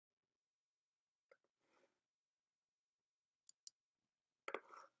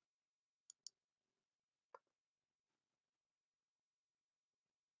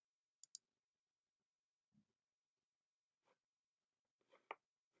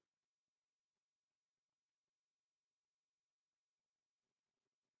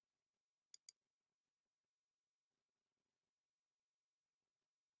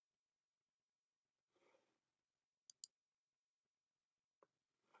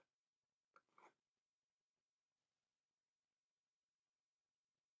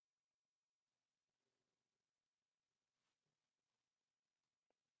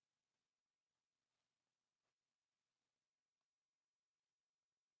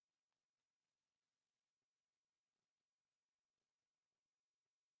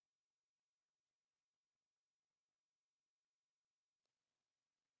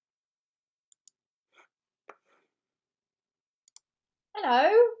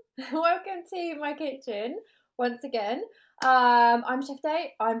Hello, welcome to my kitchen once again. I'm Chef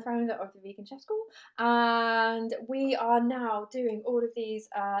Day, I'm founder of the Vegan Chef School, and we are now doing all of these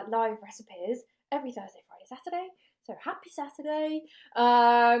live recipes every Thursday, Friday, Saturday. So happy Saturday.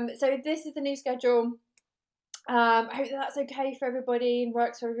 So this is the new schedule. I hope that's okay for everybody and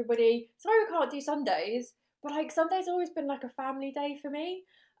works for everybody. Sorry we can't do Sundays, but like Sunday's always been like a family day for me.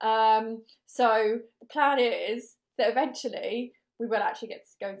 So the plan is that eventually we will actually get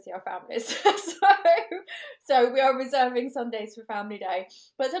to go and see our families. so we are reserving Sundays for family day,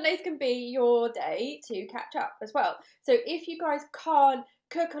 but Sundays can be your day to catch up as well. So if you guys can't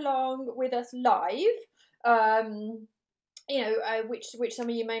cook along with us live, which some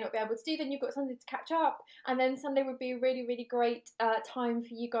of you may not be able to do, then you've got Sunday to catch up, and then Sunday would be a really great time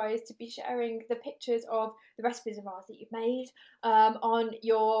for you guys to be sharing the pictures of the recipes of ours that you've made on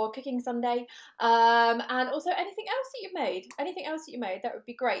your cooking Sunday, and also anything else that you made, that would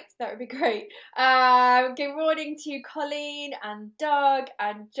be great. Good morning to Colleen and Doug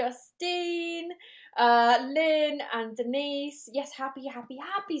and Justine, Lynn and Denise. Yes, happy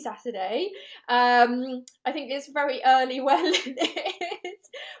Saturday. I think it's very early where Lynn is.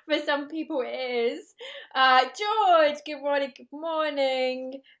 For some people it is. George, good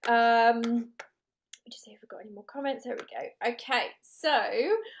morning. Just see if we've got any more comments. There we go. Okay, so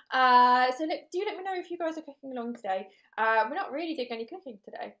do let me know if you guys are cooking along today. We're not really doing any cooking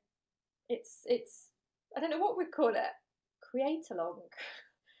today. It's I don't know what we'd call it. Create along.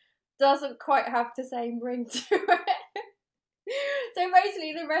 Doesn't quite have the same ring to it. So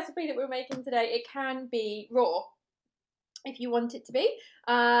basically the recipe that we're making today, it can be raw if you want it to be.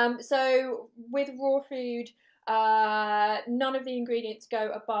 So with raw food, none of the ingredients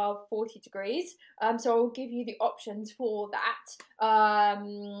go above 40 degrees. So I'll give you the options for that.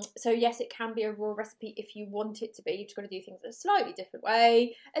 So yes, it can be a raw recipe if you want it to be. You've just got to do things in a slightly different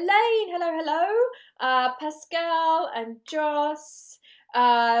way. Elaine, hello. Pascal and Joss.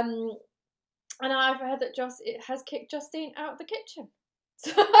 And I've heard that it has kicked Justine out of the kitchen.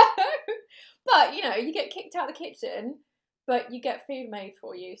 So, but you get kicked out of the kitchen, but you get food made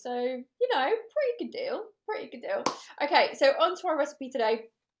for you. So, pretty good deal. Okay, so on to our recipe today.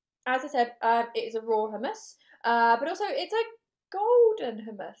 As I said, it is a raw hummus, but also it's a golden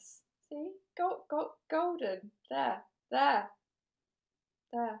hummus. See, golden. There.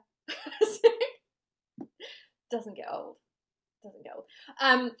 Doesn't get old.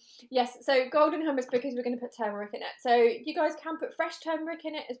 Yes, so golden hummus because we're going to put turmeric in it. So you guys can put fresh turmeric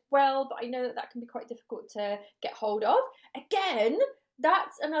in it as well, but I know that can be quite difficult to get hold of. Again,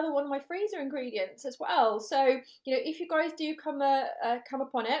 that's another one of my freezer ingredients as well. So if you guys do come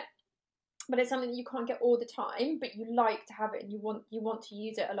upon it, but it's something that you can't get all the time, but you like to have it and you want to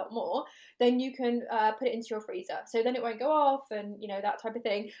use it a lot more, then you can put it into your freezer. So then it won't go off and that type of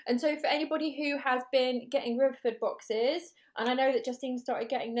thing. And so for anybody who has been getting Riverford boxes, and I know that Justine started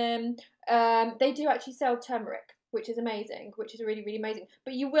getting them, they do actually sell turmeric, which is amazing, which is really amazing.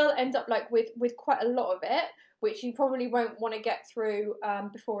 But you will end up like with quite a lot of it, which you probably won't want to get through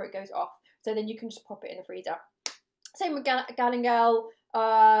before it goes off. So then you can just pop it in the freezer. Same with galangal,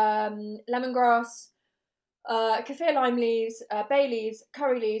 lemongrass, kaffir lime leaves, bay leaves,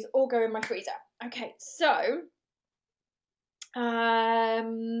 curry leaves, all go in my freezer. Okay, so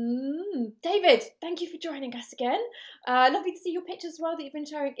David, thank you for joining us again. Lovely to see your pictures as well that you've been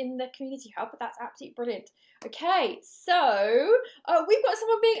sharing in the community hub, but that's absolutely brilliant. Okay, so we've got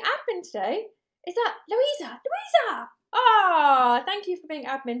someone being admin today. Is that Louisa? Thank you for being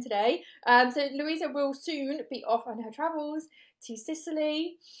admin today. So Louisa will soon be off on her travels to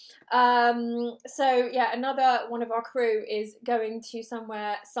Sicily. So yeah, another one of our crew is going to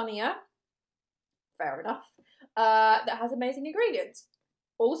somewhere sunnier. Fair enough. That has amazing ingredients.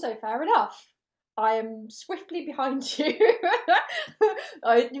 Also fair enough. I am swiftly behind you.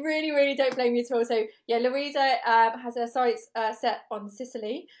 I really don't blame you at all. So yeah, Louisa has her sights set on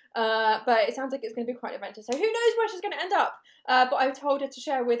Sicily, but it sounds like it's going to be quite an adventure. So who knows where she's going to end up? But I've told her to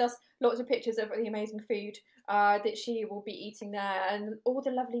share with us lots of pictures of the amazing food that she will be eating there, and all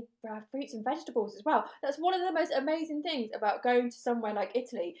the lovely fruits and vegetables as well. That's one of the most amazing things about going to somewhere like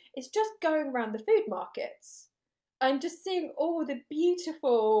Italy. It's just going around the food markets and just seeing all the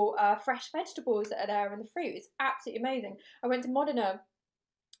beautiful fresh vegetables that are there and the fruit. It's absolutely amazing. I went to Modena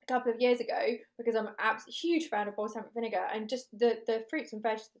a couple of years ago because I'm an absolute huge fan of balsamic vinegar, and just the fruits and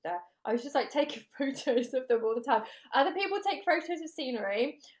vegetables there, I was just like taking photos of them all the time. Other people take photos of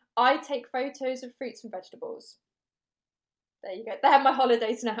scenery. I take photos of fruits and vegetables. There you go. They're my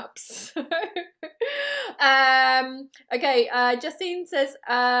holiday snaps. Okay, Justine says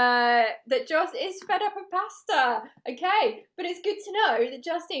that Joss is fed up of pasta. Okay, but it's good to know that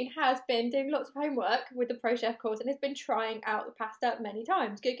Justine has been doing lots of homework with the Pro Chef course and has been trying out the pasta many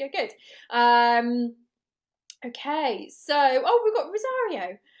times. Good, good, good. Okay, so, oh, we've got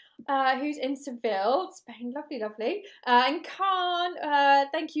Rosario. Who's in Seville, Spain. Lovely, lovely. And Khan,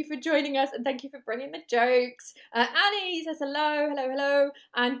 thank you for joining us and thank you for bringing the jokes. Annie says hello, hello, hello.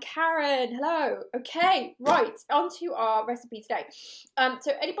 And Karen, hello. Okay, right, on to our recipe today.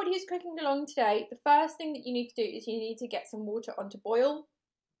 So anybody who's cooking along today, the first thing that you need to do is you need to get some water on to boil.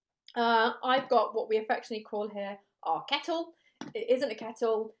 I've got what we affectionately call here our kettle. It isn't a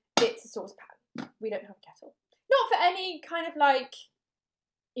kettle, it's a saucepan. We don't have a kettle. Not for any kind of like,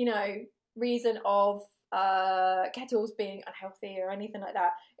 you know, reason of kettles being unhealthy or anything like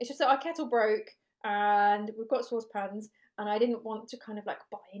that. It's just that our kettle broke and we've got saucepans and I didn't want to kind of like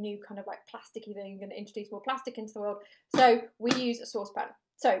buy a new kind of like plasticky thing and introduce more plastic into the world. So we use a saucepan.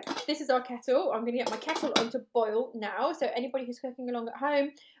 So this is our kettle. I'm going to get my kettle on to boil now. So anybody who's cooking along at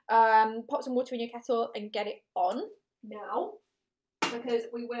home, pop some water in your kettle and get it on now because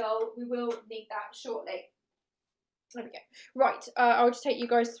we will need that shortly. There we go. Right, I'll just take you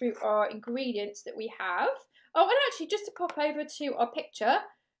guys through our ingredients that we have. Oh, and actually, just to pop over to our picture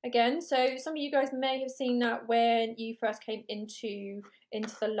again. So some of you guys may have seen that when you first came into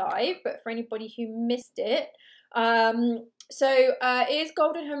the live, but for anybody who missed it, it is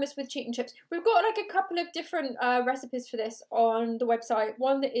golden hummus with chicken chips. We've got like a couple of different recipes for this on the website.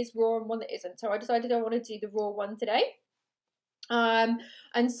 One that is raw and one that isn't. So I decided I want to do the raw one today.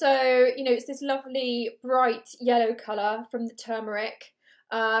 And so, you know, it's this lovely bright yellow colour from the turmeric.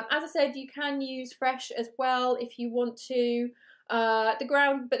 As I said, you can use fresh as well if you want to. The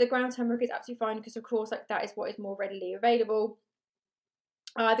ground turmeric is absolutely fine because, of course, like that is what is more readily available.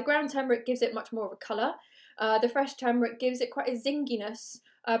 The ground turmeric gives it much more of a colour. The fresh turmeric gives it quite a zinginess,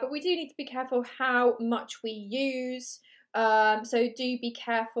 but we do need to be careful how much we use. So do be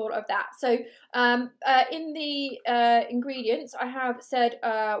careful of that. So in the ingredients, I have said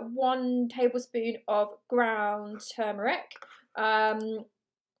 1 tablespoon of ground turmeric, but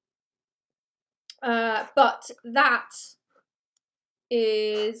that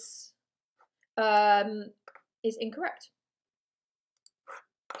is incorrect.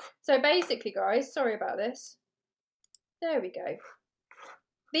 So basically, guys, sorry about this. There we go.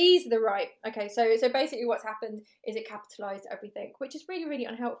 These are the right. Okay, so basically what's happened is it capitalised everything, which is really, really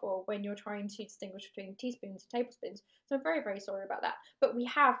unhelpful when you're trying to distinguish between teaspoons and tablespoons. So I'm very, very sorry about that. But we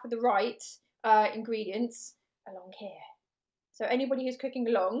have the right ingredients along here. So anybody who's cooking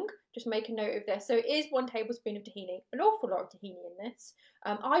along, just make a note of this. So it is 1 tablespoon of tahini, an awful lot of tahini in this.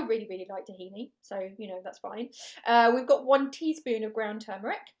 I really, really like tahini, so, you know, that's fine. We've got 1 teaspoon of ground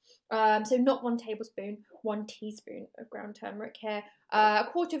turmeric. So not 1 tablespoon, 1 teaspoon of ground turmeric here.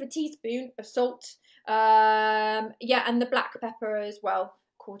 1/4 teaspoon of salt. Yeah, and the black pepper as well,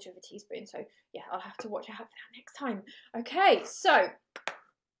 1/4 teaspoon. So yeah, I'll have to watch out for that next time. Okay, so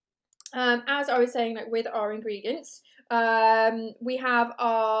as I was saying, like with our ingredients, we have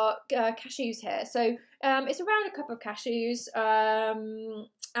our cashews here. So it's around a cup of cashews,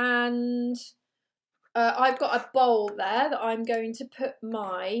 and I've got a bowl there that I'm going to put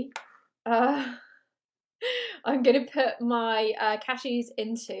my cashews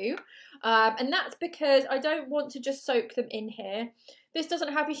into, and that's because I don't want to just soak them in here. This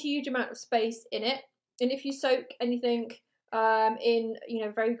doesn't have a huge amount of space in it, and if you soak anything in, you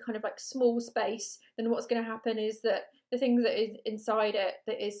know, very kind of like small space, then what's going to happen is that the thing that is inside it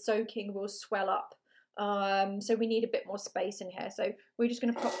that is soaking will swell up. So we need a bit more space in here. So we're just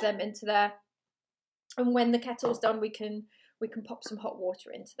going to pop them into there, and when the kettle's done, we can pop some hot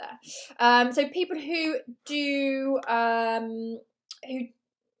water into there. So people who do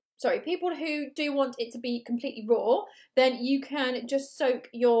people who do want it to be completely raw, then you can just soak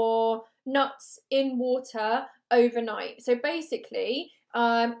your nuts in water overnight. So basically,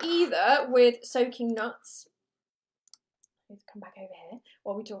 either with soaking nuts, let's come back over here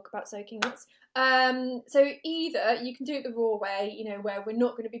while we talk about soaking nuts. So either you can do it the raw way, you know, where we're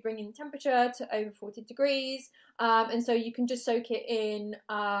not going to be bringing the temperature to over 40 degrees, and so you can just soak it in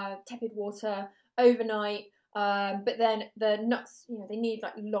tepid water overnight. But then the nuts, you know, they need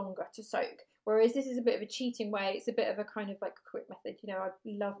like longer to soak. Whereas this is a bit of a cheating way. It's a bit of a kind of like quick method. You know, I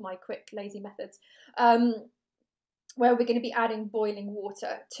love my quick, lazy methods. Where we're going to be adding boiling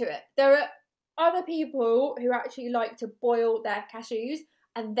water to it. There are other people who actually like to boil their cashews.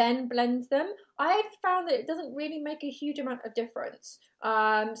 and then blend them. I've found that it doesn't really make a huge amount of difference.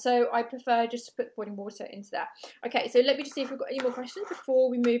 So I prefer just to put boiling water into that. Okay, so let me just see if we've got any more questions before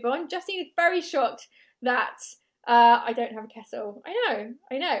we move on. Justine is very shocked that I don't have a kettle. I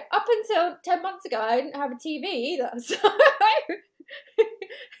know. Up until 10 months ago, I didn't have a TV either. So,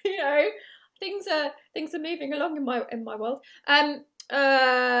 you know, things are moving along in my world.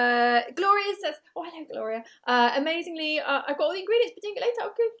 Gloria says, oh, hello, Gloria. Amazingly, I've got all the ingredients, but doing it later.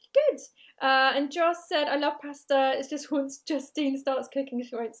 Oh, good. And Joss said, I love pasta. It's just once Justine starts cooking,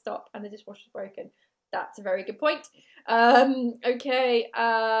 she won't stop, and the dishwasher's broken. That's a very good point. Okay.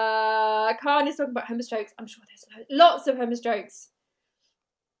 Khan is talking about hummus jokes. I'm sure there's lots of hummus jokes.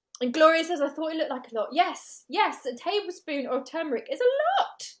 And Gloria says, I thought it looked like a lot. Yes. A tablespoon of turmeric is a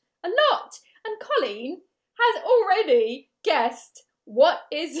lot. And Colleen has already guessed what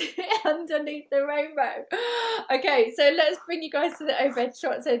is underneath the rainbow. Okay, so let's bring you guys to the overhead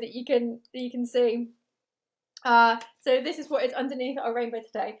shot so that you can see. So this is what is underneath our rainbow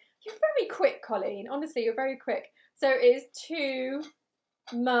today. You're very quick, Colleen. Honestly, you're very quick. So it is turmeric.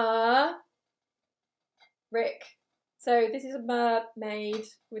 So this is a mermaid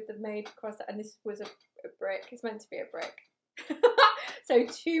with the maid across it, and this was a brick. It's meant to be a brick. So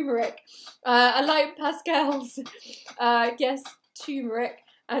turmeric. I like Pascal's. Yes, turmeric,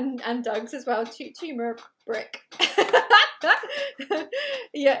 and Doug's as well. Turmeric brick.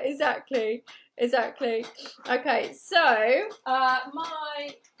 Yeah, exactly. Okay, so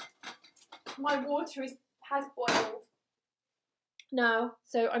my water has boiled now,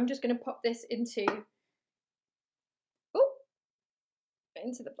 so I'm just going to pop this into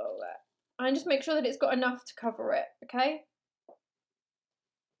the bowl there, and just make sure that it's got enough to cover it. Okay.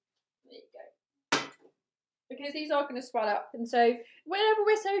 There you go. Because these are going to swell up, and so whenever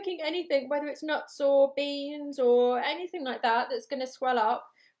we're soaking anything, whether it's nuts or beans or anything like that that's going to swell up,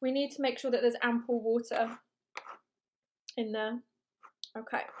 we need to make sure that there's ample water in there.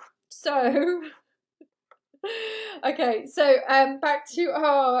 Okay, so back to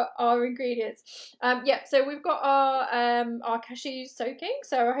our ingredients. Yeah, so we've got our cashews soaking.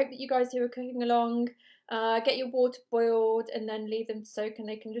 So I hope that you guys who are cooking along get your water boiled and then leave them to soak, and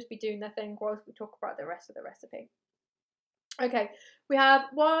they can just be doing their thing whilst we talk about the rest of the recipe. Okay, we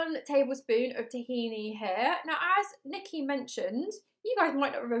have 1 tablespoon of tahini here. Now, as Nikki mentioned, you guys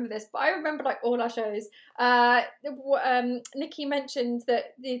might not remember this, but I remember like all our shows. Nikki mentioned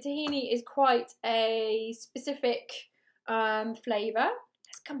that the tahini is quite a specific flavour.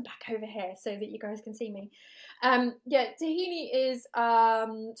 Let's come back over here so that you guys can see me. Yeah, tahini is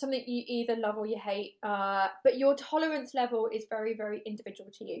something you either love or you hate, but your tolerance level is very, very individual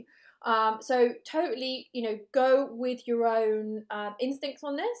to you. So totally, go with your own instincts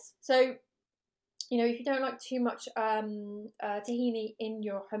on this. So, if you don't like too much tahini in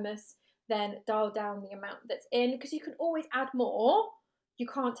your hummus, then dial down the amount that's in, because you can always add more. You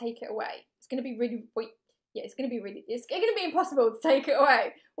can't take it away. It's going to be it's going to be impossible to take it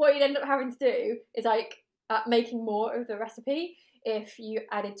away. What you'd end up having to do is making more of the recipe if you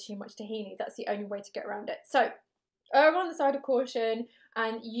added too much tahini. That's the only way to get around it. So err on the side of caution,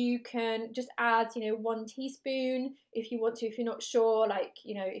 and you can just add 1 teaspoon if you want to, if you're not sure,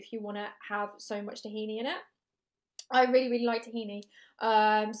 if you want to have so much tahini in it. I really, really like tahini,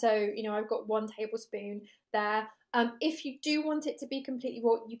 so I've got 1 tablespoon there. If you do want it to be completely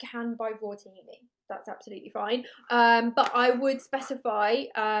raw, you can buy raw tahini. That's absolutely fine, but I would specify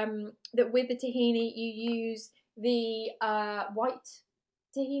that with the tahini you use the white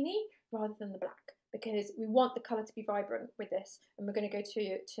tahini rather than the black, because we want the colour to be vibrant with this, and we're going to go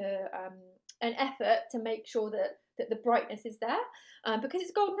to an effort to make sure that the brightness is there, because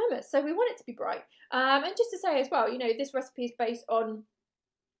it's golden hummus, so we want it to be bright. And just to say as well, this recipe is based on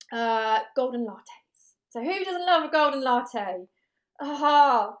golden lattes. So who doesn't love a golden latte?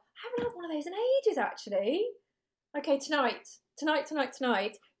 Aha! I haven't had one of those in ages, actually. Okay, tonight,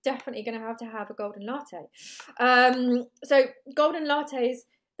 definitely going to have a golden latte. So golden lattes,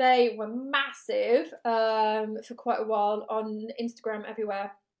 they were massive for quite a while on Instagram,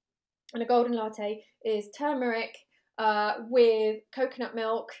 everywhere. And a golden latte is turmeric with coconut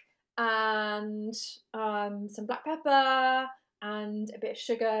milk and some black pepper and a bit of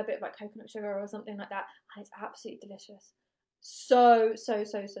sugar, a bit of like coconut sugar or something like that. And it's absolutely delicious. So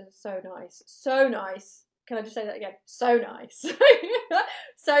nice. So nice. Can I just say that again? So nice.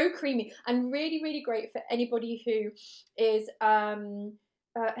 So creamy, and really, really great for anybody who is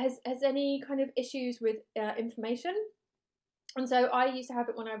has any kind of issues with inflammation. And so I used to have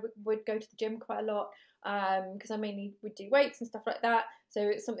it when I would go to the gym quite a lot, because I mainly would do weights and stuff like that. So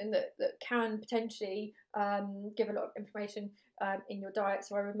it's something that can potentially give a lot of information in your diet.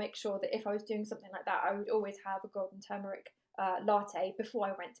 So I would make sure that if I was doing something like that, I would always have a golden turmeric latte before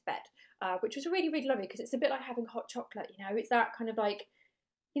I went to bed, which was really, really lovely, because it's a bit like having hot chocolate, you know. It's that kind of like,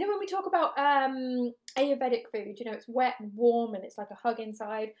 you know, when we talk about Ayurvedic food, you know, it's wet and warm and it's like a hug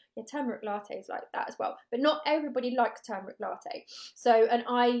inside. Yeah, turmeric latte is like that as well. But not everybody likes turmeric latte. So, and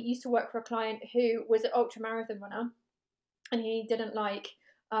I used to work for a client who was an ultra marathon runner, and he didn't like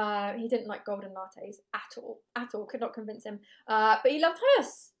golden lattes at all. Could not convince him. But he loved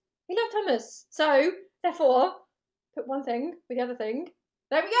hummus. He loved hummus. So therefore, put one thing with the other thing.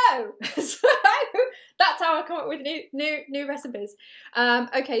 There we go. So that's how I come up with new recipes.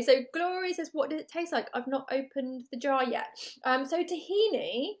 Okay, so Glory says, what does it taste like? I've not opened the jar yet. So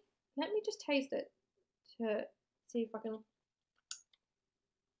tahini, let me just taste it to see if I can.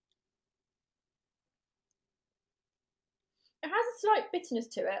 It has a slight bitterness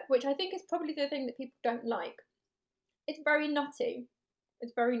to it, which I think is probably the thing that people don't like. It's very nutty.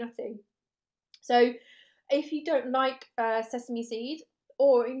 It's very nutty. So if you don't like sesame seed,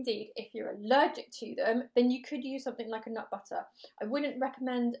 or indeed if you're allergic to them, then you could use something like a nut butter. I wouldn't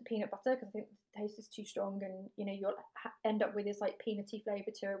recommend peanut butter because I think the taste is too strong, and you know, you'll end up with this like peanutty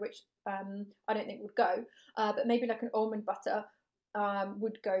flavour to it, which I don't think would go. But maybe like an almond butter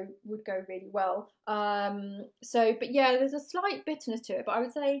would go really well. So, but yeah, there's a slight bitterness to it, but I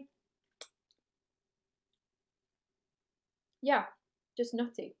would say, yeah, just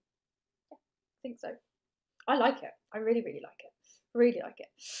nutty. Yeah, I think so. I like it. I really, really like it. Really like it.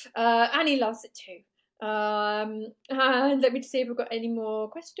 Annie loves it too. And let me just see if we've got any more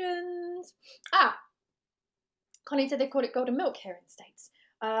questions. Connie said they call it golden milk here in the States.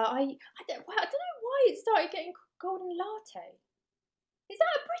 I don't know why it started getting golden latte. Is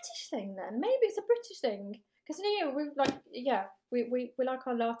that a British thing then? Maybe it's a British thing. Because here we like, yeah, we like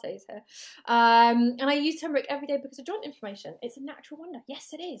our lattes here. And I use turmeric every day because of joint inflammation. It's a natural wonder.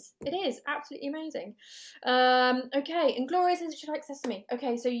 Yes, it is. It is absolutely amazing. Okay, and Gloria says she likes sesame.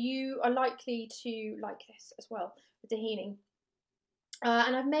 Okay, so you are likely to like this as well, the tahini.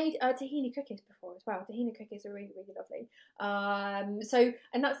 And I've made tahini cookies before as well. Tahini cookies are really, really lovely. So,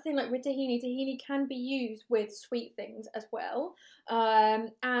 and that's the thing, like with tahini can be used with sweet things as well.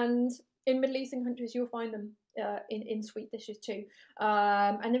 And in Middle Eastern countries, you'll find them in sweet dishes too.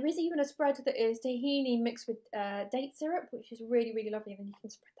 And there is even a spread that is tahini mixed with date syrup, which is really, really lovely. And then you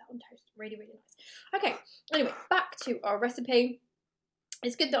can spread that on toast. Really, really nice. Okay, anyway, back to our recipe.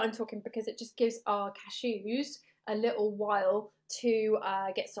 It's good that I'm talking because it just gives our cashews a little while to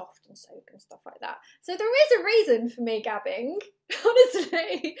get soft and soak and stuff like that. So there is a reason for me gabbing,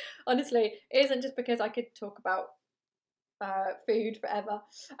 honestly. It isn't just because I could talk about food forever.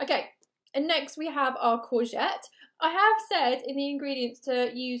 Okay, and next we have our courgette. I have said in the ingredients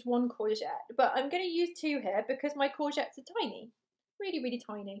to use 1 courgette, but I'm going to use 2 here because my courgettes are tiny. Really, really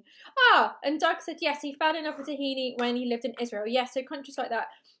tiny. And Doug said, yes, he fell in love with tahini when he lived in Israel. Yes, so countries like that,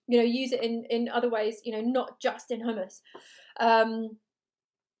 you know, use it in other ways, you know, not just in hummus.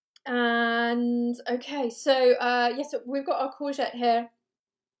 And okay, so yes, so we've got our courgette here.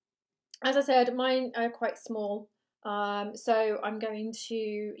 As I said, mine are quite small. So I'm going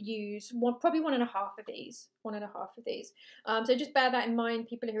to use probably 1.5 of these. 1.5 of these. So just bear that in mind,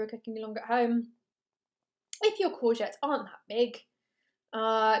 people who are cooking along at home. If your courgettes aren't that big,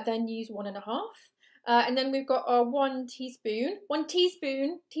 then use 1.5. And then we've got our 1 teaspoon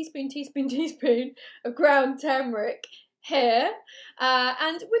of ground turmeric here.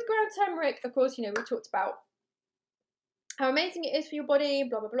 And with ground turmeric, of course, you know, we talked about how amazing it is for your body,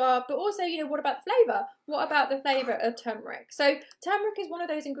 blah, blah, blah. But also, you know, what about the flavour? What about the flavour of turmeric? So turmeric is one of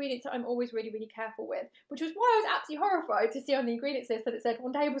those ingredients that I'm always really, really careful with, which was why I was absolutely horrified to see on the ingredients list that it said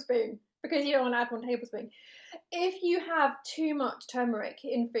 1 tablespoon, because you don't want to add 1 tablespoon. If you have too much turmeric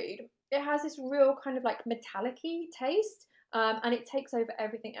in food, it has this real kind of like metallic-y taste. And it takes over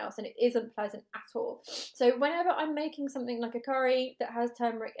everything else, and it isn't pleasant at all. So whenever I'm making something like a curry that has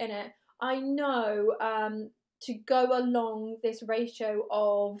turmeric in it, I know to go along this ratio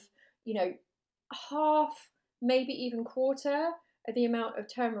of, you know, half, maybe even quarter of the amount of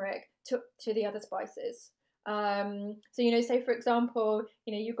turmeric to the other spices. So, you know, say for example,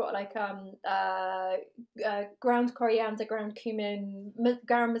 you know, you've got like ground coriander, ground cumin,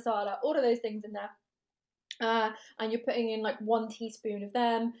 garam masala, all of those things in there. And you're putting in like 1 teaspoon of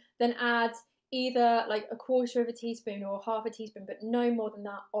them, then add either like 1/4 of a teaspoon or half a teaspoon, but no more than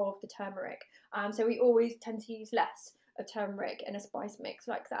that of the turmeric. So we always tend to use less of turmeric in a spice mix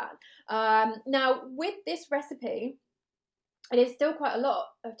like that. Now with this recipe, it is still quite a lot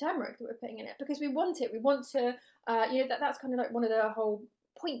of turmeric that we're putting in it because we want it. We want to, that's kind of like one of the whole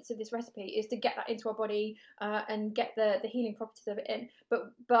points of this recipe is to get that into our body and get the healing properties of it in.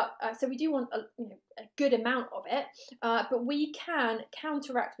 But so we do want a good amount of it, but we can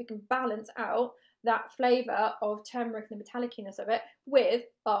counteract, we can balance out that flavour of turmeric and the metalliciness of it with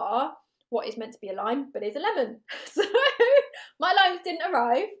our what is meant to be a lime but is a lemon. So my limes didn't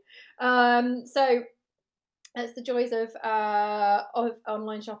arrive. So that's the joys of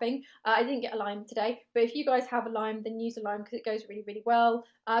online shopping. I didn't get a lime today, but if you guys have a lime, then use a lime because it goes really, really well.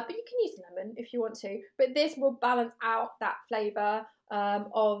 But you can use a lemon if you want to. But this will balance out that flavour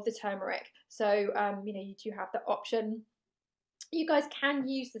of the turmeric. So, you do have the option. You guys can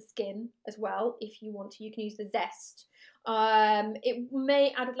use the skin as well if you want to. You can use the zest. It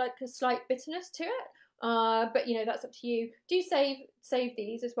may add like a slight bitterness to it. But that's up to you. Do save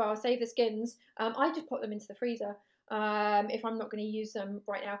these as well. Save the skins. I just put them into the freezer. If I'm not going to use them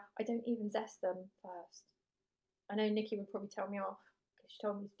right now, I don't even zest them first. I know Nikki would probably tell me off because she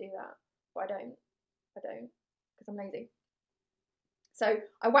told me to do that, but I don't because I'm lazy. So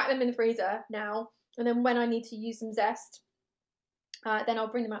I whack them in the freezer now, and then when I need to use some zest, then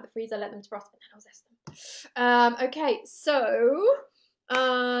I'll bring them out of the freezer, let them defrost, and then I'll zest them. Okay, so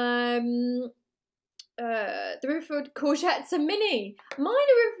the Riverford courgettes are mini. Mine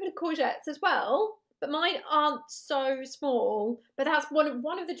are Riverford courgettes as well, but mine aren't so small. But that's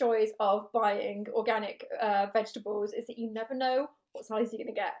one of the joys of buying organic vegetables is that you never know what size you're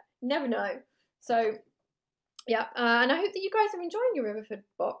going to get. You never know. So, yeah, and I hope that you guys are enjoying your Riverford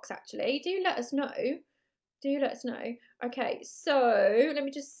box, actually. Do let us know. Do let us know. Okay, so let me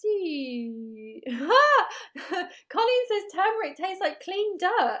just see. Colleen says turmeric tastes like clean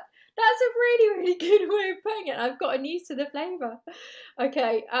dirt. That's a really, really good way of putting it. I've gotten used to the flavour.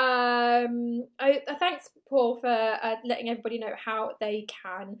 Okay. Thanks, Paul, for letting everybody know how they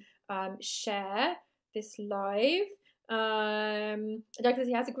can share this live. Doug says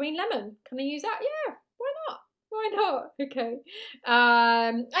he has a green lemon. Can I use that? Yeah. Why not? Why not? Okay.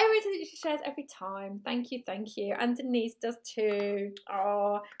 I always say she shares every time. Thank you, thank you. And Denise does too.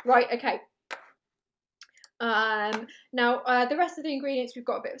 Oh, right. Okay. Now the rest of the ingredients, we've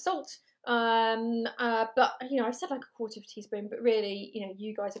got a bit of salt, but I've said like a quarter of a teaspoon, but really,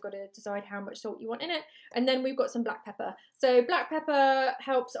 you guys have got to decide how much salt you want in it. And then we've got some black pepper. So black pepper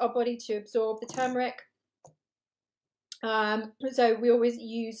helps our body to absorb the turmeric. So we always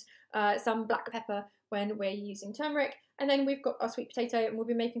use some black pepper when we're using turmeric. And then we've got our sweet potato, and we'll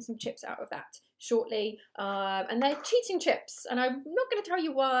be making some chips out of that shortly. And they're cheating chips, and I'm not going to tell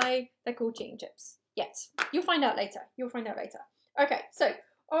you why they're called cheating chips yet. You'll find out later. Okay, so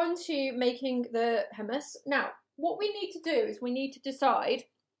on to making the hummus. Now, what we need to do is we need to decide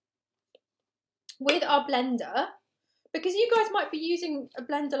with our blender, because you guys might be using a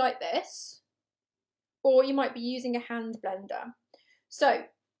blender like this, or you might be using a hand blender. So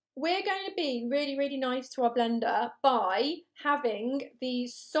we're going to be really, really nice to our blender by having the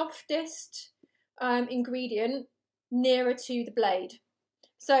softest ingredient nearer to the blade.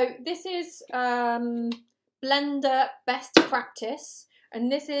 So this is blender best practice,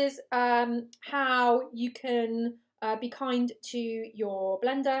 and this is how you can be kind to your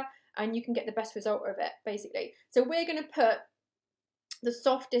blender and you can get the best result of it, basically. So we're going to put the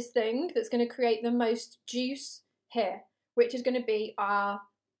softest thing that's going to create the most juice here, which is going to be our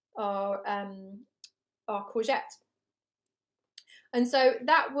courgette. And so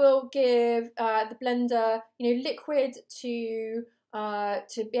that will give the blender, liquid to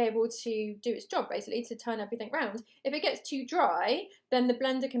be able to do its job, basically, to turn everything round. If it gets too dry, then the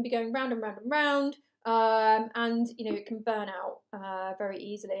blender can be going round and round and round, and it can burn out very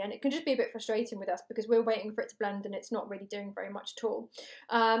easily, and it can just be a bit frustrating with us because we're waiting for it to blend and it's not really doing very much at all.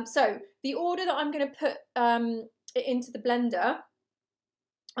 So the order that I'm going to put it into the blender,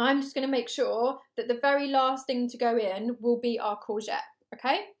 I'm just going to make sure that the very last thing to go in will be our courgette,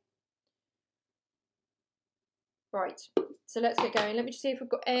 okay? Right, so let's get going. Let me just see if we've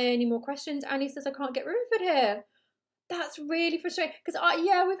got any more questions. Annie says I can't get Rutherford here. That's really frustrating because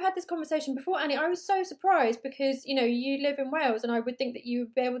we've had this conversation before, Annie. I was so surprised because you live in Wales and I would think that you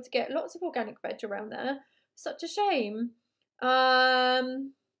would be able to get lots of organic veg around there. Such a shame.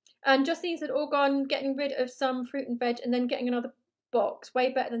 And Justine said all gone, getting rid of some fruit and veg and then getting another box.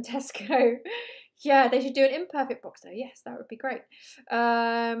 Way better than Tesco. Yeah, they should do an imperfect box though. Yes, that would be great.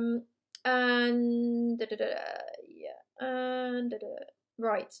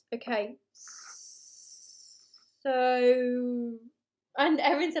 Right, okay. So, and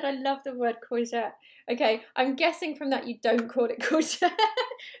Erin said, I love the word courgette. Okay, I'm guessing from that you don't call it courgette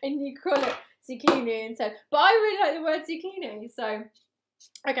and you call it zucchini instead. But I really like the word zucchini. So,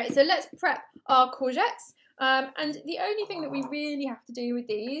 okay, so let's prep our courgettes. And the only thing that we really have to do with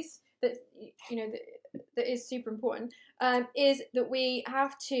these, that you know, that is super important, is that we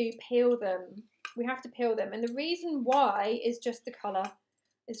have to peel them. We have to peel them, and the reason why is just the colour.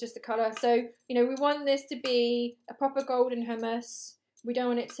 It's just the colour. So, you know, we want this to be a proper golden hummus. We don't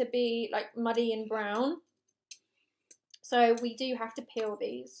want it to be like muddy and brown. So we do have to peel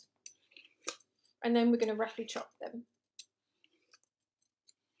these. And then we're going to roughly chop them.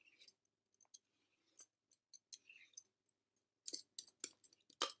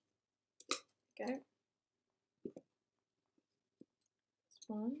 Go. This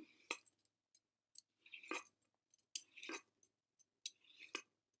one.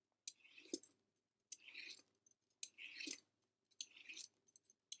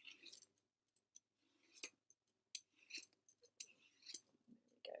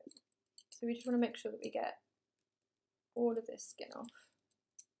 So we just want to make sure that we get all of this skin off,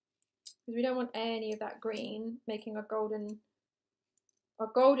 because we don't want any of that green making our golden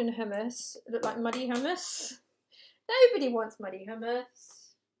hummus look like muddy hummus. Nobody wants muddy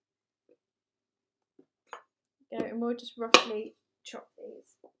hummus. Go, and we'll just roughly chop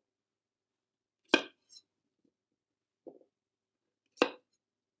these.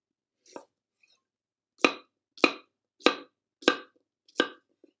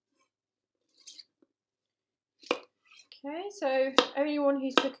 Okay, so anyone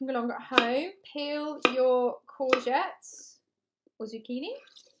who's cooking along at home, peel your courgettes or zucchini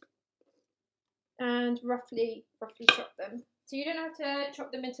and roughly chop them. So you don't have to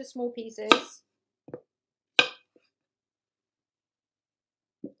chop them into small pieces.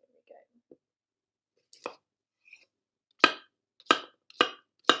 There we go.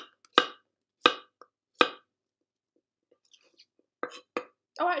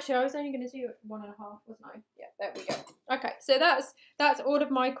 Oh, actually, I was only going to do 1.5, wasn't I? Yeah, there we go. Okay, so that's all of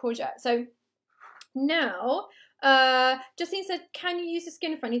my courgette. So now, Justine said, can you use the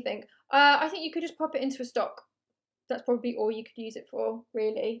skin for anything? I think you could just pop it into a stock. That's probably all you could use it for,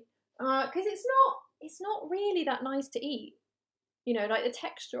 really. Because it's not really that nice to eat. You know, like the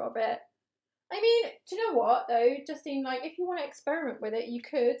texture of it. I mean, do you know what though, Justine? Like, if you want to experiment with it, you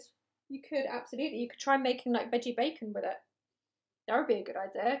could absolutely. You could try making like veggie bacon with it. That would be a good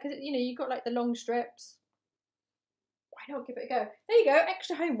idea, because you know you've got like the long strips. Why not give it a go? There you go,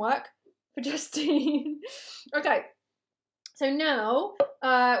 extra homework for Justine. Okay, so now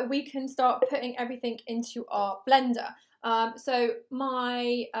we can start putting everything into our blender. So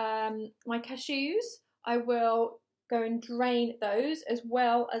my my cashews, I will go and drain those as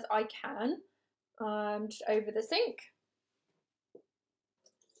well as I can, just over the sink.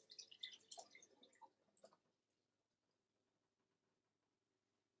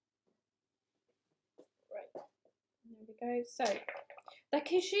 Right, there we go. So the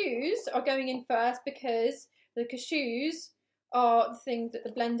cashews are going in first because the cashews are the things that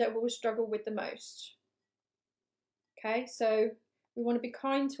the blender will struggle with the most. Okay, so we want to be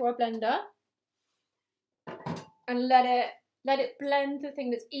kind to our blender and let it blend the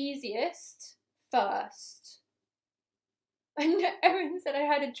thing that's easiest first. And Erin said, I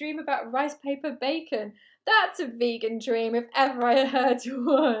had a dream about rice paper bacon. That's a vegan dream if ever I heard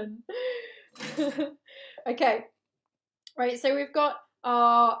one. Okay, right, so we've got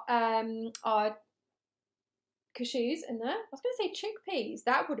our cashews in there. I was going to say chickpeas.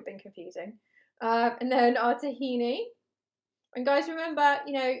 That would have been confusing. And then our tahini. And guys, remember,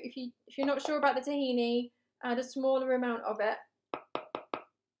 you know, if you're not sure about the tahini, add a smaller amount of it.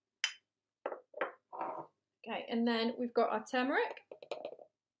 Okay, and then we've got our turmeric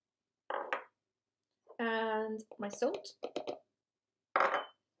and my salt,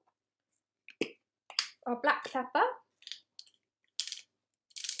 our black pepper,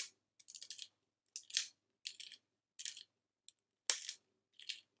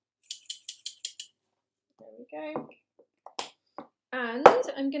 there we go, and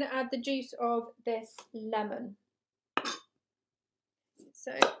I'm going to add the juice of this lemon.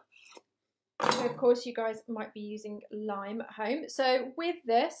 So of course you guys might be using lime at home. So with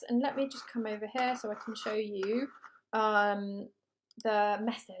this, and let me just come over here so I can show you the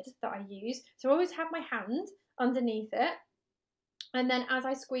method that I use. So I always have my hand underneath it, and then as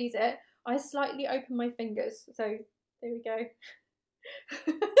I squeeze it, I slightly open my fingers. So there we go.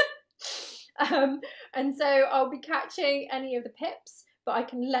 And so I'll be catching any of the pips, but I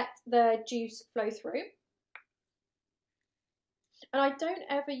can let the juice flow through. And I don't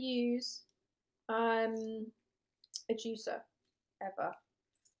ever use a juicer, ever.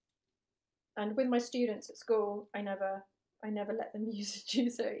 And with my students at school, I never let them use a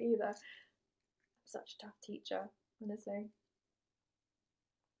juicer either. such a tough teacher, honestly.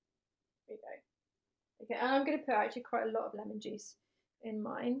 There you go. Okay, and I'm going to put actually quite a lot of lemon juice in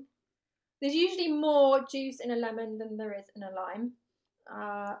mine. There's usually more juice in a lemon than there is in a lime,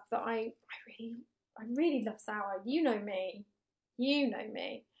 but I really love sour. You know me. You know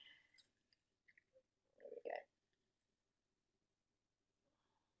me. There we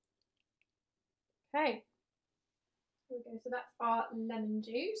go. Okay. There we go. So that's our lemon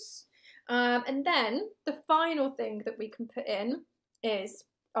juice. And then the final thing that we can put in is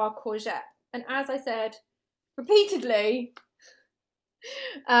our courgette. And as I said repeatedly,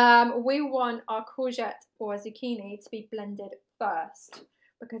 we want our courgette or zucchini to be blended first,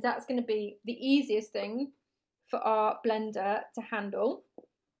 because that's going to be the easiest thing for our blender to handle.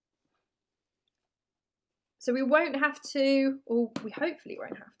 So we won't have to, or we hopefully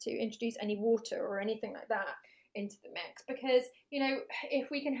won't have to, introduce any water or anything like that into the mix, because, you know, if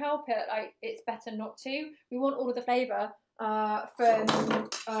we can help it, like, it's better not to. We want all of the flavour from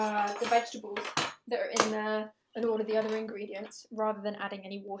the vegetables that are in there and all of the other ingredients, rather than adding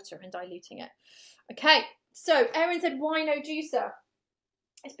any water and diluting it. Okay, so Erin said, why no juicer?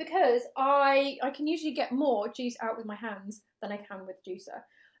 It's because I can usually get more juice out with my hands than I can with a juicer.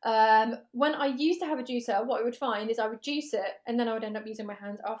 When I used to have a juicer, what I would find is I would juice it and then I would end up using my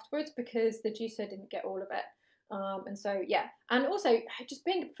hands afterwards because the juicer didn't get all of it. And so, yeah. And also, just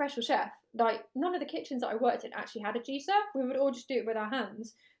being a professional chef, like, none of the kitchens that I worked in actually had a juicer. We would all just do it with our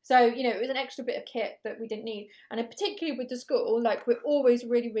hands. So, you know, it was an extra bit of kit that we didn't need. And particularly with the school, like, we're always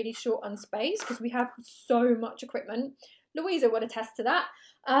really, really short on space because we have so much equipment. Louisa would attest to that.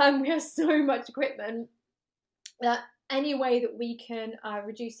 We have so much equipment that any way that we can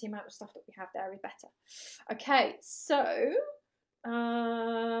reduce the amount of stuff that we have there is better. Okay, so,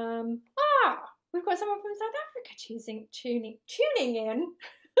 we've got someone from South Africa tuning in.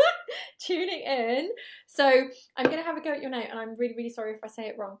 Tuning in. So I'm going to have a go at your name, and I'm really, really sorry if I say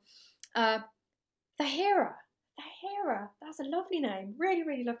it wrong. Thahira. That's a lovely name. Really,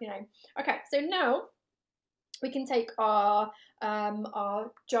 really lovely name. Okay, so now we can take our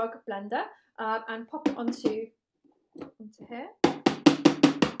jug blender and pop it onto here.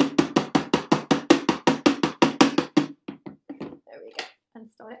 There we go,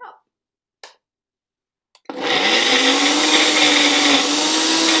 and start it up.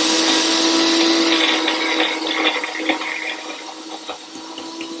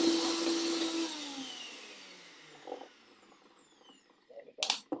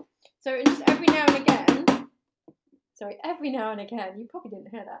 So just every now and again, you probably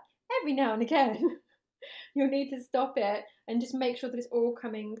didn't hear that, every now and again, you'll need to stop it and just make sure that it's all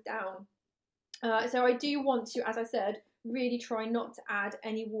coming down. So I do want to, as I said, really try not to add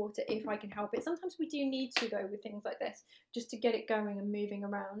any water if I can help it. Sometimes we do need to, though, with things like this, just to get it going and moving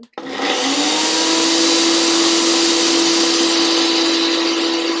around.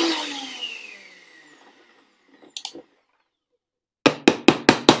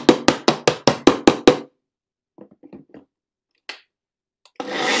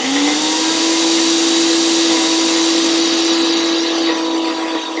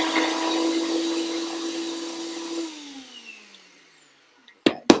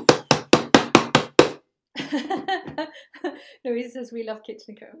 Louisa says we love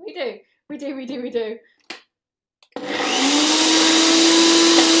kitchen equipment. We do.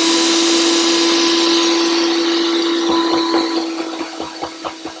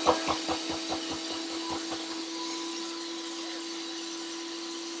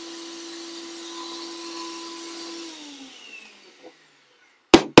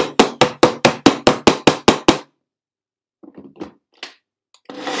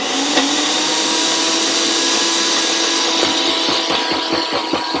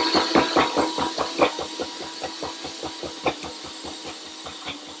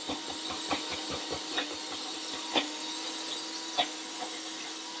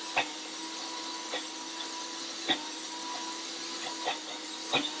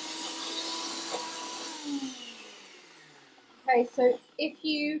 Okay, so if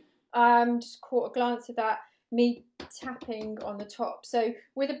you just caught a glance at that, me tapping on the top. So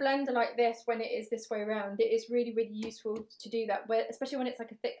with a blender like this, when it is this way around, it is really, really useful to do that, especially when it's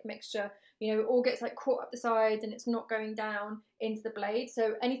like a thick mixture, you know, it all gets like caught up the sides and it's not going down into the blade.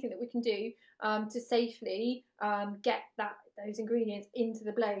 So anything that we can do to safely get those ingredients into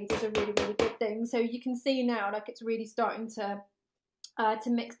the blade is a really, really good thing. So you can see now, like, it's really starting to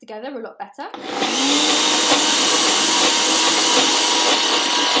mix together a lot better.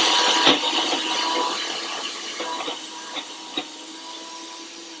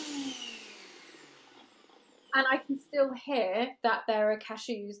 And I can still hear that there are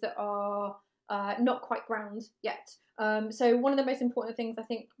cashews that are not quite ground yet. So one of the most important things I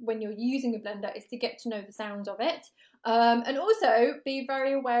think when you're using a blender is to get to know the sound of it. And also be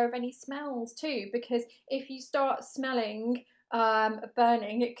very aware of any smells too, because if you start smelling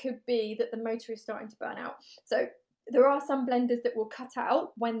burning, it could be that the motor is starting to burn out. So there are some blenders that will cut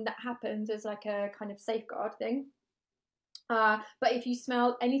out when that happens as like a kind of safeguard thing. But if you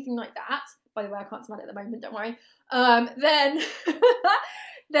smell anything like that, by the way, I can't smell it at the moment, don't worry, then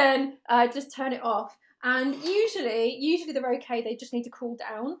then just turn it off. And usually they're okay. They just need to cool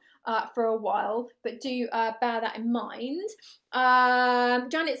down for a while, but do bear that in mind.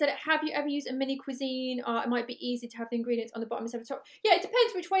 Janet said, have you ever used a mini cuisine? It might be easy to have the ingredients on the bottom instead of the top. Yeah, it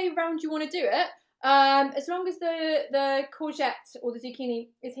depends which way around you want to do it. As long as the courgette or the zucchini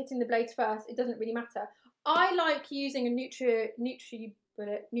is hitting the blades first, it doesn't really matter. I like using a Nutri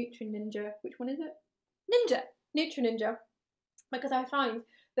Ninja. Which one is it? Nutri Ninja, because I find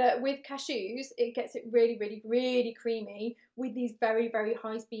that with cashews, it gets it really, really, really creamy with these very, very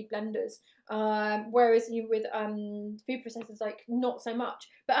high-speed blenders. Whereas with food processors, like not so much.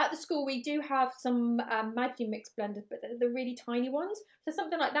 But at the school, we do have some Maggi mix blenders, but they're the really tiny ones. So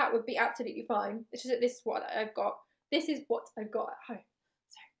something like that would be absolutely fine. It's just that this is what I've got. This is what I've got at home.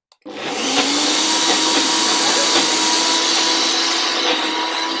 So.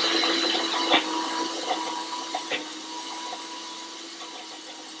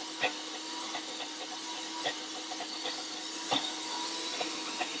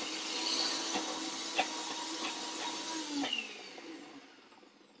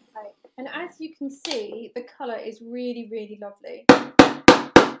 And as you can see, the colour is really, really lovely.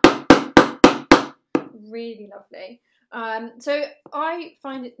 Really lovely. So I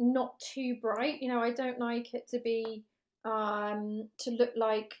find it not too bright. You know, I don't like it to be to look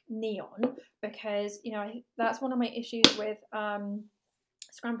like neon, because you know that's one of my issues with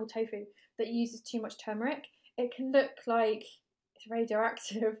scrambled tofu that uses too much turmeric. It can look like it's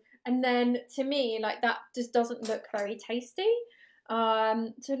radioactive, and then to me, like, that just doesn't look very tasty.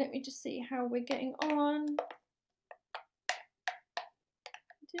 So let me just see how we're getting on.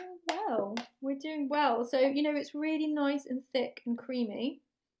 Doing well. We're doing well. So, you know, it's really nice and thick and creamy.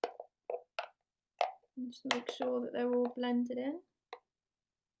 Just make sure that they're all blended in.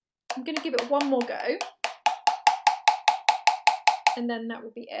 I'm going to give it one more go, and then that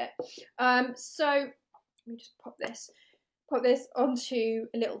will be it. So let me just pop this onto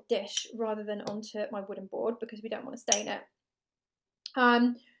a little dish rather than onto my wooden board, because we don't want to stain it.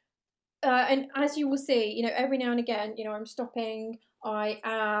 And as you will see, you know, every now and again, you know, I'm stopping, I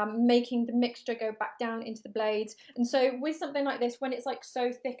am making the mixture go back down into the blades. And so with something like this, when it's like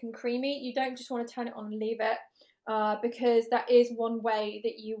so thick and creamy, you don't just want to turn it on and leave it, because that is one way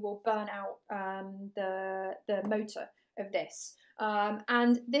that you will burn out the motor of this.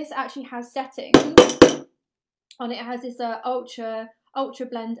 And this actually has settings on it. It has this ultra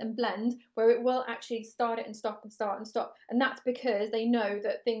blend and blend, where it will actually start it and stop and start and stop, and that's because they know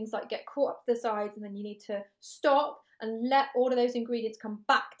that things like get caught up to the sides, and then you need to stop and let all of those ingredients come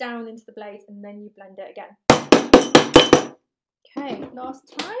back down into the blades, and then you blend it again. Okay,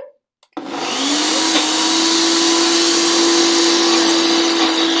 last time.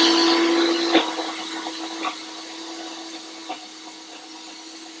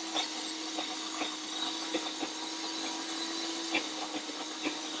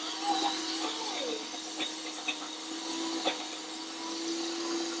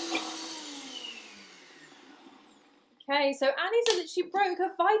 Okay, so Annie said that she broke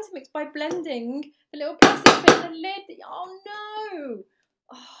her Vitamix by blending the little plastic bit in the lid. Oh no!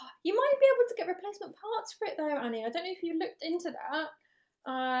 Oh, you might be able to get replacement parts for it though, Annie. I don't know if you looked into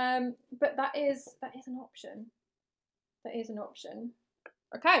that, but that is an option. That is an option.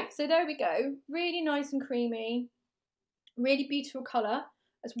 Okay, so there we go. Really nice and creamy. Really beautiful colour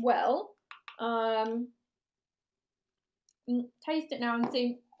as well. Taste it now and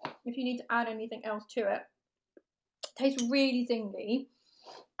see if you need to add anything else to it. Tastes really zingy,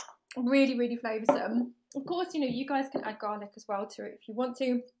 really, really flavoursome. Of course, you know, you guys can add garlic as well to it if you want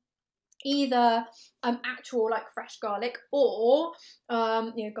to. Either actual like fresh garlic, or you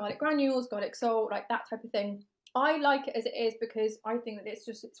know, garlic granules, garlic salt, like that type of thing. I like it as it is because I think that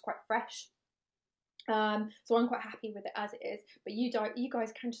it's quite fresh. So I'm quite happy with it as it is. But you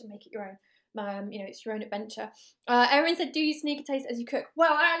guys can just make it your own. You know, it's your own adventure. Erin said, do you sneak a taste as you cook?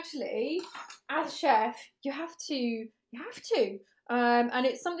 Well, actually, as a chef, you have to. And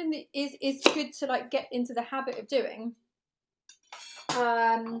it's something that is good to like get into the habit of doing.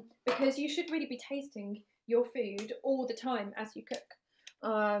 Because you should really be tasting your food all the time as you cook,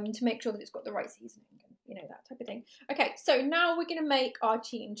 to make sure that it's got the right seasoning and, you know, that type of thing. Okay, so now we're going to make our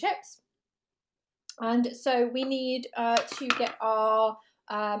cheese and chips. And so we need to get our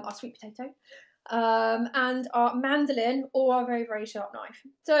sweet potato and our mandolin or our very, very sharp knife.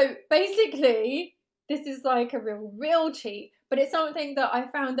 So basically, this is like a real cheat, but it's something that I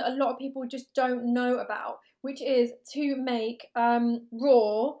found that a lot of people just don't know about, which is to make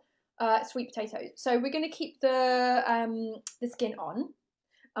raw sweet potatoes. So we're going to keep the skin on.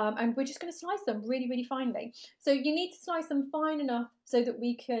 And we're just going to slice them really, really finely. So you need to slice them fine enough so that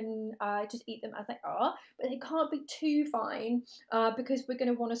we can just eat them as they are, but they can't be too fine because we're going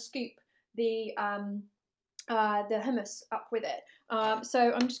to want to scoop the hummus up with it.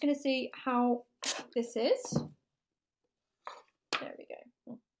 So I'm just going to see how this is. There we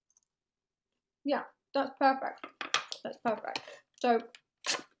go. Yeah, that's perfect. That's perfect. So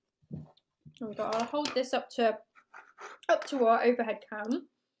there we go. I'll hold this up to our overhead cam,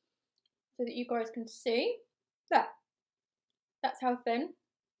 so that you guys can see. There. That's how thin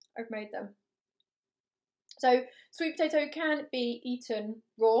I've made them. So sweet potato can be eaten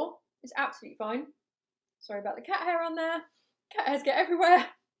raw. It's absolutely fine. Sorry about the cat hair on there. Cat hairs get everywhere.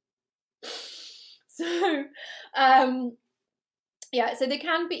 So yeah, so they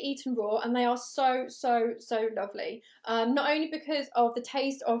can be eaten raw, and they are so lovely. Not only because of the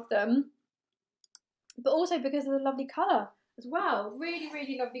taste of them, but also because of the lovely colour as well.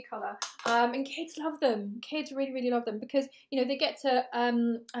 Really lovely colour. And kids love them. Kids really love them because, you know, they get to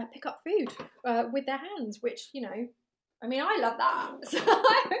pick up food with their hands, which, you know, I mean, I love that.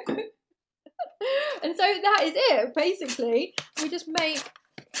 And so that is it, basically. We just make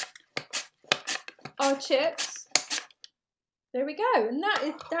our chips. There we go. And that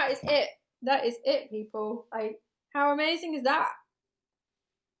is it. That is it, people. Like, how amazing is that?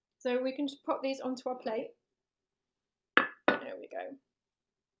 So we can just pop these onto our plate. There we go.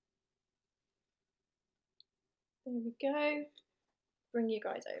 There we go. Bring you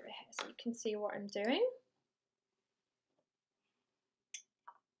guys over here so you can see what I'm doing.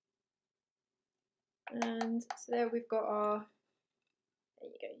 And so there we've got our, there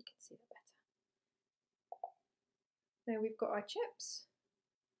you go, you can see that better. There we've got our chips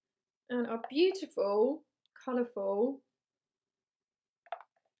and our beautiful, colourful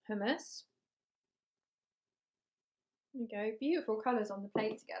hummus. There we go, beautiful colours on the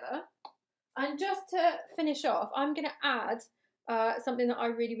plate together. And just to finish off, I'm going to add something that I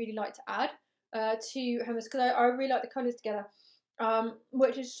really like to add to hummus, because I really like the colours together,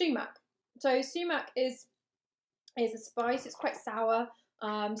 which is sumac. So sumac is a spice. It's quite sour.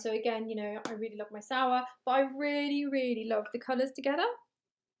 So again, you know, I really love my sour, but I really love the colours together,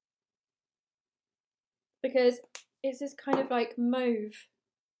 because it's this kind of like mauve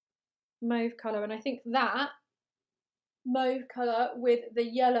colour, and I think that mauve colour with the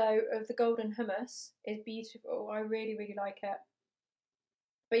yellow of the golden hummus is beautiful. I really like it.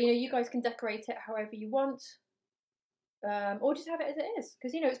 But you know, you guys can decorate it however you want, or just have it as it is,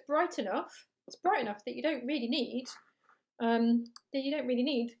 because you know, it's bright enough. It's bright enough that you don't really need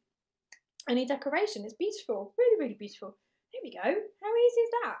any decoration. It's beautiful, really beautiful. There we go. How easy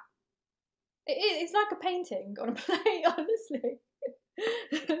is that? It's like a painting on a plate, honestly.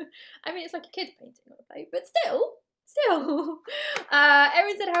 I mean, it's like a kid's painting on a plate, but still.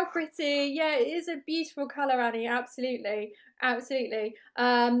 Erin said, how pretty. Yeah, it is a beautiful colour, Annie. Absolutely. Doug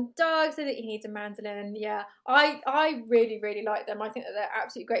said that he needs a mandolin. Yeah, I really like them. I think that they're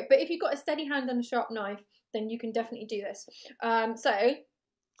absolutely great. But if you've got a steady hand and a sharp knife, then you can definitely do this. Yeah,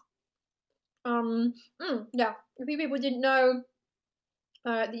 a few people didn't know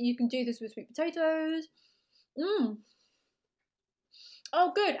that you can do this with sweet potatoes.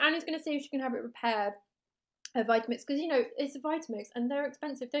 Oh, good. Annie's going to see if she can have it repaired. Her Vitamix, because you know it's a Vitamix and they're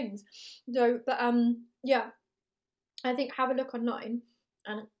expensive things. So, but yeah, I think have a look online,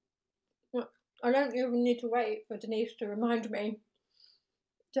 and I don't even need to wait for Denise to remind me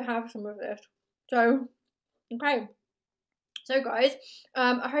to have some of this. So, okay. So guys,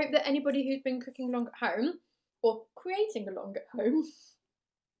 I hope that anybody who's been cooking along at home or creating along at home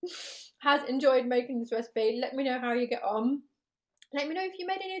has enjoyed making this recipe. Let me know how you get on. Let me know if you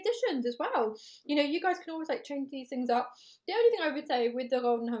made any additions as well. You know, you guys can always like change these things up. The only thing I would say with the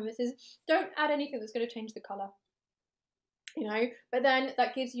golden hummus is don't add anything that's going to change the colour. You know, but then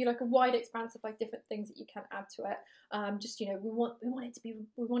that gives you like a wide expanse of like different things that you can add to it. Just, you know, we want it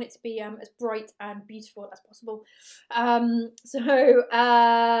to be as bright and beautiful as possible. So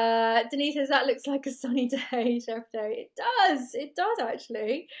Denise says that looks like a sunny day, Chef Day. It does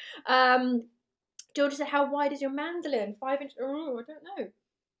actually. Georgia said, how wide is your mandolin? 5 inches? Oh, I don't know.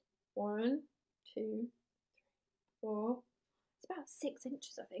 1, 2, 4. It's about 6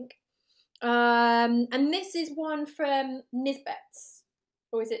 inches, I think. And this is one from Nisbets.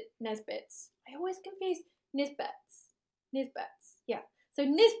 Or is it Nesbits? I I always confuse Nisbets, yeah. So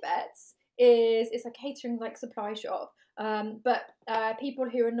Nisbets it's a catering like supply shop, but people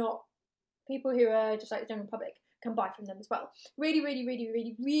who are just like the general public can buy from them as well. Really, really, really,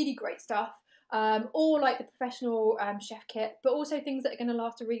 really, really great stuff. All like the professional chef kit, but also things that are going to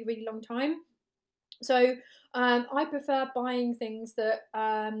last a really, really long time. So I prefer buying things that,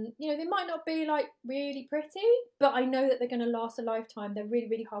 they might not be like really pretty, but I know that they're going to last a lifetime. They're really,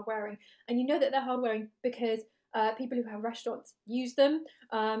 really hard wearing. And you know that they're hard wearing because people who have restaurants use them.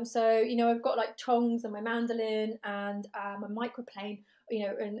 So, I've got like tongs and my mandolin and my microplane,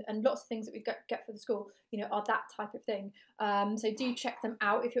 and lots of things that we get for the school, are that type of thing. So do check them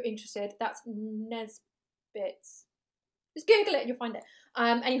out if you're interested. That's Nesbits. Just Google it and you'll find it.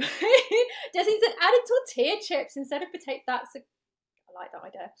 Anyway, Desi said added tortilla chips instead of potato. I like that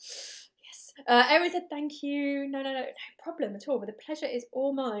idea. Yes. Erin said thank you. No problem at all. But the pleasure is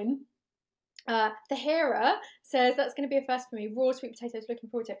all mine. The Hera says that's going to be a first for me. Raw sweet potatoes. Looking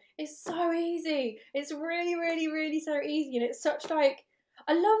forward to it. It's so easy. It's really, really, really so easy, and it's such like.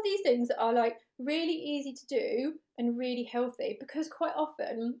 I love these things that are like really easy to do and really healthy, because quite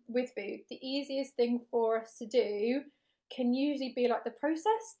often with food, the easiest thing for us to do can usually be like the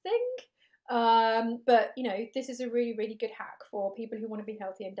process thing. But this is a really, really good hack for people who want to be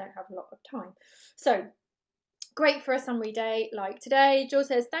healthy and don't have a lot of time. So great for a summery day like today. Jill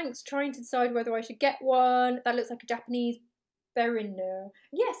says, thanks, trying to decide whether I should get one. That looks like a Japanese beriner.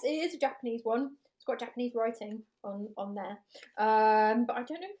 Yes, it is a Japanese one. It's got Japanese writing on there. But I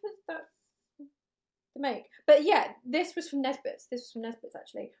don't know if that's the make. But yeah, this was from Nesbits.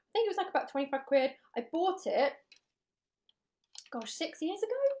 Actually. I think it was like about 25 quid. I bought it, gosh, 6 years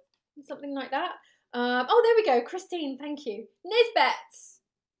ago? Something like that. Oh, there we go. Christine, thank you. Nisbets.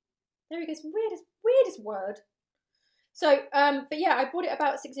 There we go. It's weirdest word. So, but yeah, I bought it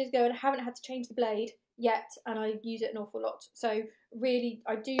about 6 years ago and I haven't had to change the blade yet, and I use it an awful lot. So really,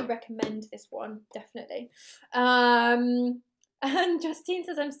 I do recommend this one, definitely. And Justine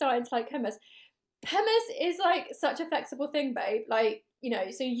says I'm starting to like hummus. Hummus is like such a flexible thing, babe. Like,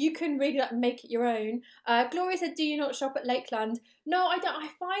 so you can really like make it your own. Gloria said, do you not shop at Lakeland? No, I don't. I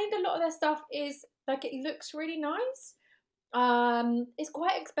find a lot of their stuff is like, it looks really nice. It's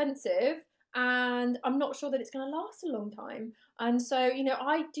quite expensive, and I'm not sure that it's going to last a long time. And so,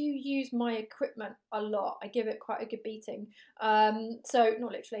 I do use my equipment a lot. I give it quite a good beating. So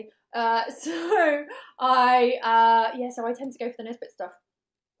not literally. So I tend to go for the Nesbit stuff.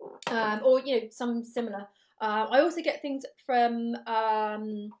 Or some similar. I also get things from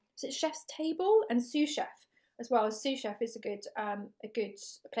Chef's Table and Sous Chef as well. Sous Chef is a good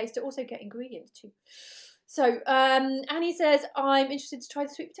place to also get ingredients too. So Annie says, I'm interested to try the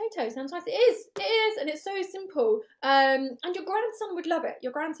sweet potato. Sounds nice. It is, and it's so simple. And your grandson would love it.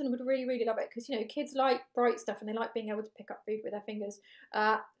 Your grandson would really, really love it, because kids like bright stuff and they like being able to pick up food with their fingers.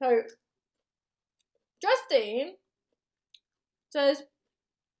 So Justine says,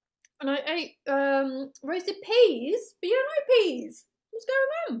 and I ate roasted peas, but you don't like peas. What's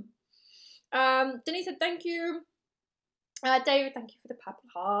going on? Denise said, thank you. David, thank you for the purple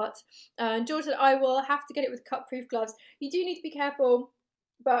heart. George said, I will have to get it with cut-proof gloves. You do need to be careful,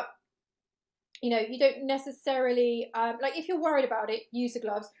 but you don't necessarily like, if you're worried about it, use the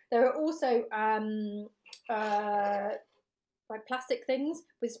gloves. There are also like plastic things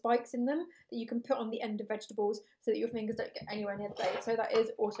with spikes in them that you can put on the end of vegetables so that your fingers don't get anywhere near the blade. So that is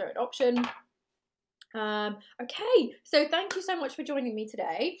also an option. Okay, so thank you so much for joining me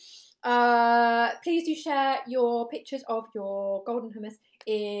today. Please do share your pictures of your golden hummus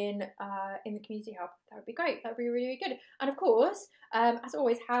in the community hub. That would be great. That would be really, really good. And of course, as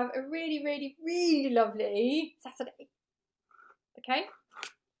always, have a really, really, really lovely Saturday. Okay?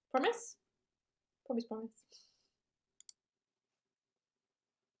 Promise? Promise.